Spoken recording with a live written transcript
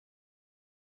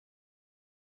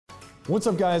What's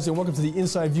up, guys, and welcome to the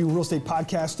Inside View Real Estate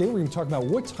Podcast. Today we're going to talk about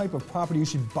what type of property you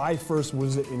should buy first.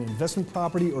 Was it an investment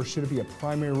property or should it be a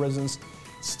primary residence?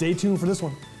 Stay tuned for this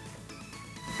one.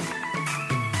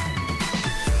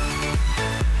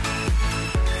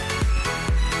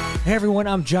 Hey everyone,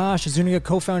 I'm Josh Zuniga,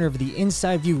 co-founder of the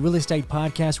Inside View Real Estate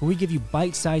Podcast, where we give you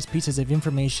bite-sized pieces of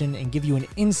information and give you an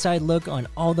inside look on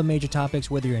all the major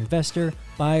topics, whether you're an investor,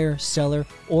 buyer, seller,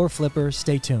 or flipper.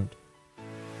 Stay tuned.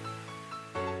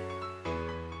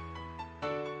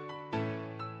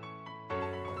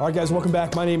 All right, guys, welcome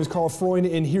back. My name is Carl Freund,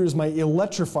 and here's my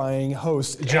electrifying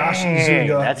host, Josh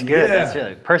Zuniga. That's good. Yeah. That's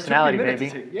good. Personality,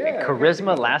 baby. Yeah.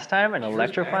 Charisma last time and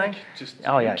electrifying.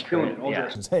 Oh, yeah.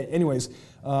 Hey, anyways,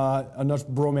 enough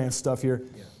bromance stuff here.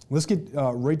 Yeah. Let's get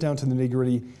right down to the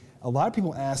nitty-gritty. A lot of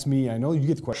people ask me, I know you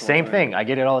get the question. Same thing. I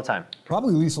get it all the time.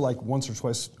 Probably at least like once or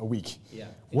twice a week. Yeah.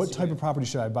 What type of property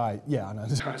should I buy? Yeah. No.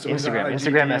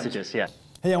 Instagram messages, yeah.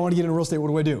 Hey, I want to get into real estate.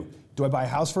 What do? Do I buy a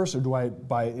house first or do I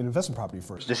buy an investment property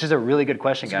first? This is a really good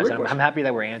question, guys. And I'm happy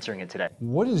that we're answering it today.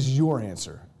 What is your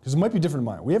answer? Because it might be different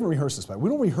than mine. We haven't rehearsed this, but we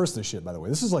don't rehearse this shit, by the way.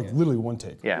 This is like literally one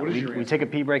take. Yeah, we take a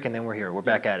pee break and then we're here. We're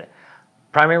back at it.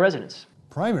 Primary residence.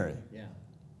 Primary? Yeah.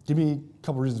 Give me a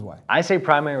couple reasons why. I say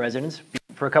primary residence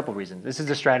for a couple reasons. This is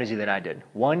the strategy that I did.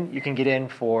 One, you can get in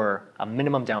for a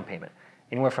minimum down payment,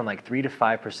 anywhere from like 3 to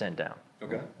 5% down.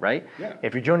 Okay. Right? Yeah.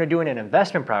 If you're going to do an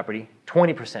investment property,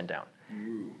 20% down.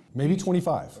 Maybe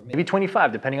 25. Maybe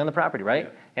 25, depending on the property, right?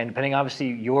 Yeah. And depending, obviously,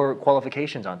 your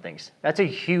qualifications on things. That's a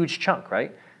huge chunk,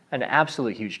 right? An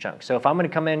absolute huge chunk. So if I'm going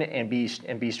to come in and be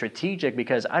strategic,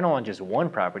 because I don't want just one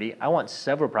property, I want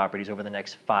several properties over the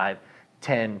next 5,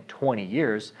 10, 20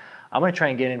 years, I'm going to try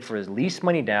and get in for as least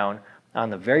money down on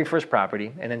the very first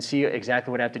property, and then see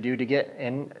exactly what I have to do to get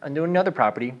into another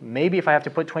property. Maybe if I have to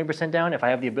put 20% down, if I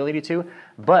have the ability to,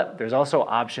 but there's also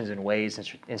options and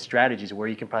ways and strategies where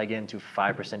you can probably get into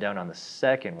 5% down on the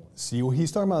second one. See, what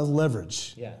he's talking about is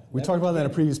leverage. Yeah. We talked about that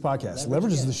in a previous podcast.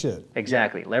 Leverage is the shit.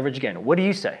 Exactly. Leverage again. What do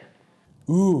you say?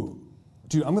 Ooh.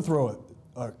 Dude, I'm going to throw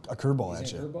a curveball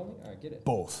at you. Curveball? All right, get it.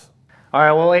 Both. All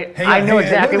right, well, wait. I know what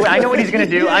he's going to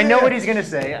do. I know what he's going to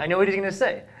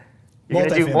say. You're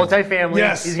going to do multifamily.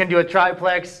 Yes. He's going to do a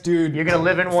triplex. Dude. You're going to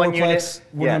live in one unit.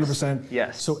 100%.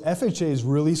 Yes. So FHA is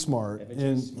really smart.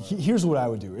 Here's what I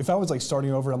would do. If I was like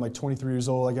starting over, I'm like 23 years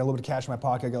old, I got a little bit of cash in my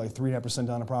pocket, I got like 3.5%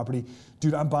 down a property.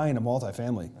 Dude, I'm buying a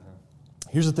multifamily.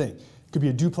 Here's the thing. It could be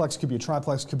a duplex, could be a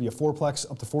triplex, could be a fourplex,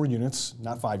 up to 4 units,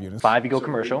 not 5 units. 5, you go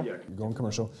commercial. You're going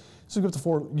commercial. So you go up to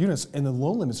 4 units, and the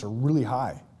loan limits are really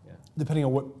high, depending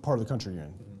on what part of the country you're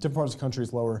in. Different parts of the country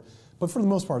is lower. But for the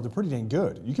most part, they're pretty dang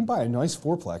good. You can buy a nice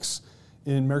fourplex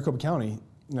in Maricopa County,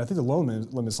 and I think the loan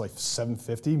limit is like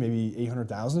 $750,000, maybe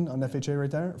 $800,000 on FHA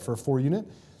right there for a 4 unit.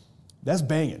 That's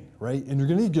banging, right? And you're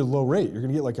going to get a low rate. You're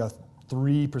going to get like a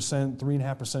 3%,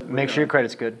 3.5%. Make sure your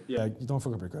credit's good. Yeah, you don't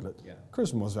fuck up your credit. Yeah.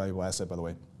 Credit's the most valuable asset, by the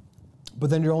way. But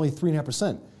then you're only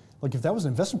 3.5%. Like if that was an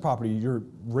investment property, your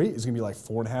rate is going to be like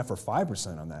 4.5% or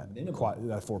 5% on that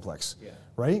fourplex,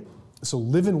 right? So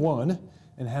live in one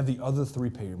and have the other 3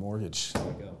 pay your mortgage. There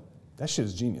you go. That shit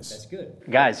is genius. That's good.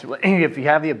 Guys, if you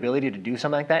have the ability to do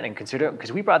something like that and consider,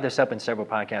 because we brought this up in several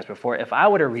podcasts before, if I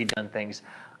would have redone things,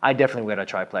 I definitely would have a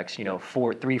triplex,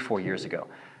 4 years ago.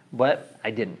 But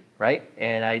I didn't, right?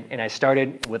 And I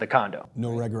started with a condo.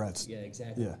 No regrets. Yeah,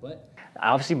 exactly. Yeah. But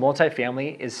obviously,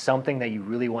 multifamily is something that you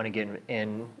really want to get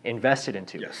invested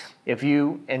into. Yes.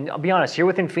 And I'll be honest, here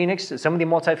within Phoenix, some of the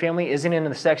multifamily isn't in the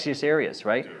sexiest areas,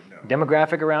 right? Dude, no.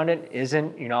 Demographic around it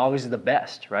isn't, always the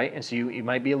best, right? And so you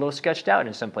might be a little sketched out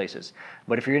in some places.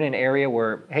 But if you're in an area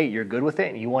where, hey, you're good with it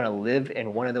and you want to live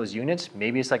in one of those units,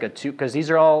 maybe it's like a 2, because these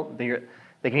are all,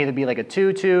 they can either be like a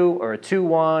 2-2 or a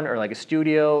 2-1 or like a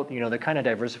studio. They're kind of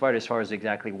diversified as far as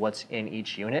exactly what's in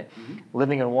each unit. Mm-hmm.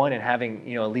 Living in one and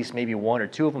having, at least maybe 1 or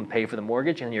 2 of them pay for the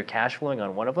mortgage and you're cash flowing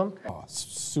on one of them. Oh,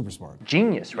 super smart.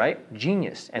 Genius, right?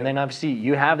 Genius. And then obviously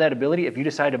you have that ability. If you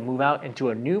decide to move out into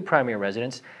a new primary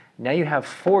residence, now you have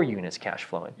 4 units cash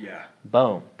flowing. Yeah.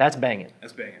 Boom. That's banging.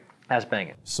 That's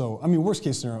banging. So, worst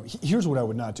case scenario, here's what I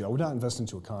would not do. I would not invest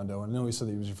into a condo. I know you said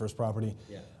that it was your first property.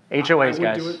 Yeah. HOAs,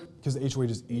 guys. Because the HOA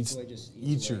just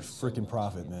eats your freaking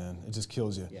profit, man. It just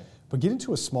kills you. Yeah. But get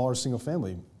into a smaller single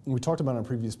family. And we talked about it on a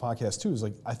previous podcast too, is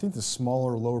like, I think the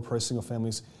smaller, lower price single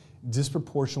families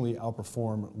disproportionately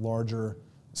outperform larger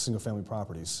single family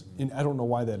properties. Mm-hmm. And I don't know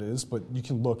why that is, but you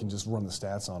can look and just run the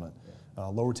stats on it. Yeah.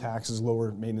 Lower taxes,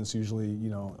 lower maintenance usually,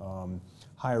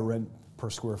 higher rent per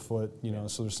square foot,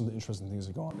 so there's some interesting things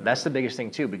that go on there. That's the biggest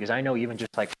thing too, because I know even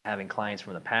just like having clients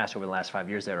from the past over the last 5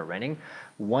 years that are renting,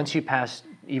 once you pass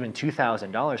even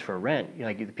 $2,000 for rent,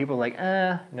 people are like,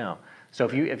 no. So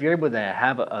if you're able to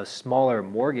have a smaller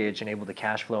mortgage and able to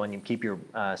cash flow, and you keep your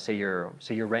say your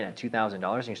rent at $2,000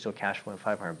 and you're still cash flowing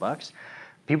 $500,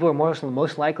 people are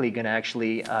most likely going to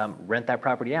actually rent that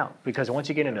property out, because once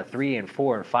you get into $3,000 and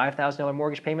 $4,000 and $5,000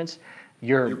 mortgage payments,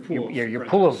 your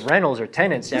pool of rentals or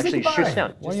tenants actually shoots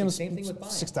down. Why you have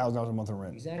 $6,000 a month in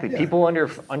rent? Exactly. Yeah. People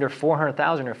under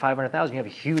 400,000 or 500,000, you have a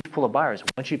huge pool of buyers.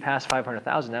 Once you pass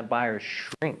 500,000, that buyer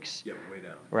shrinks. Yeah, way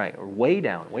down. Right, or way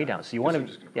down. So you want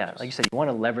to, like you said, you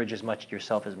want to leverage as much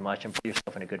yourself and put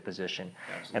yourself in a good position.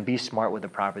 Absolutely. And be smart with the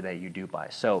property that you do buy.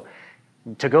 So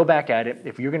to go back at it,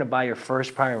 if you're going to buy your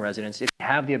first primary residence, if you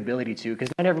have the ability to,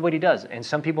 because not everybody does, and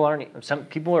some people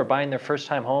are buying their first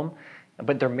time home,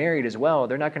 but they're married as well.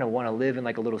 They're not going to want to live in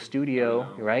like a little studio,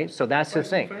 right? So that's the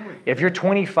thing. If you're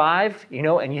 25,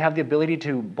 and you have the ability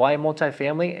to buy a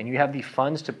multifamily and you have the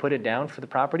funds to put it down for the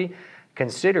property,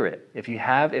 consider it. If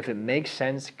it makes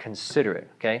sense, consider it,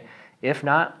 okay? If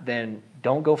not, then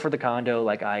don't go for the condo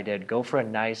like I did. Go for a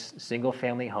nice single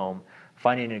family home,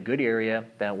 finding a good area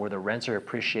where the rents are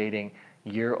appreciating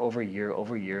year over year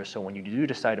over year. So when you do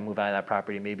decide to move out of that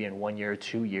property, maybe in 1 year or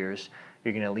 2 years,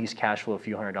 you're going to at least cash flow a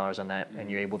few $100s on that, and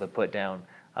you're able to put down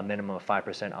a minimum of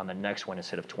 5% on the next one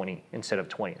instead of 20. It's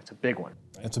a big one.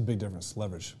 Right? It's a big difference.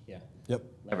 Leverage. Yeah. Yep.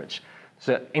 Leverage.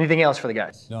 So anything else for the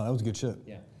guys? No, that was good shit.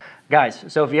 Yeah. Guys,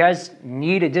 so if you guys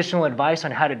need additional advice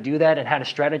on how to do that and how to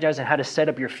strategize and how to set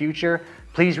up your future,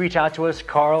 please reach out to us,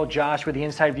 Carl, Josh, with the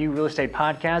Inside View Real Estate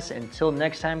Podcast. Until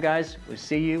next time, guys, we'll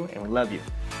see you and we love you.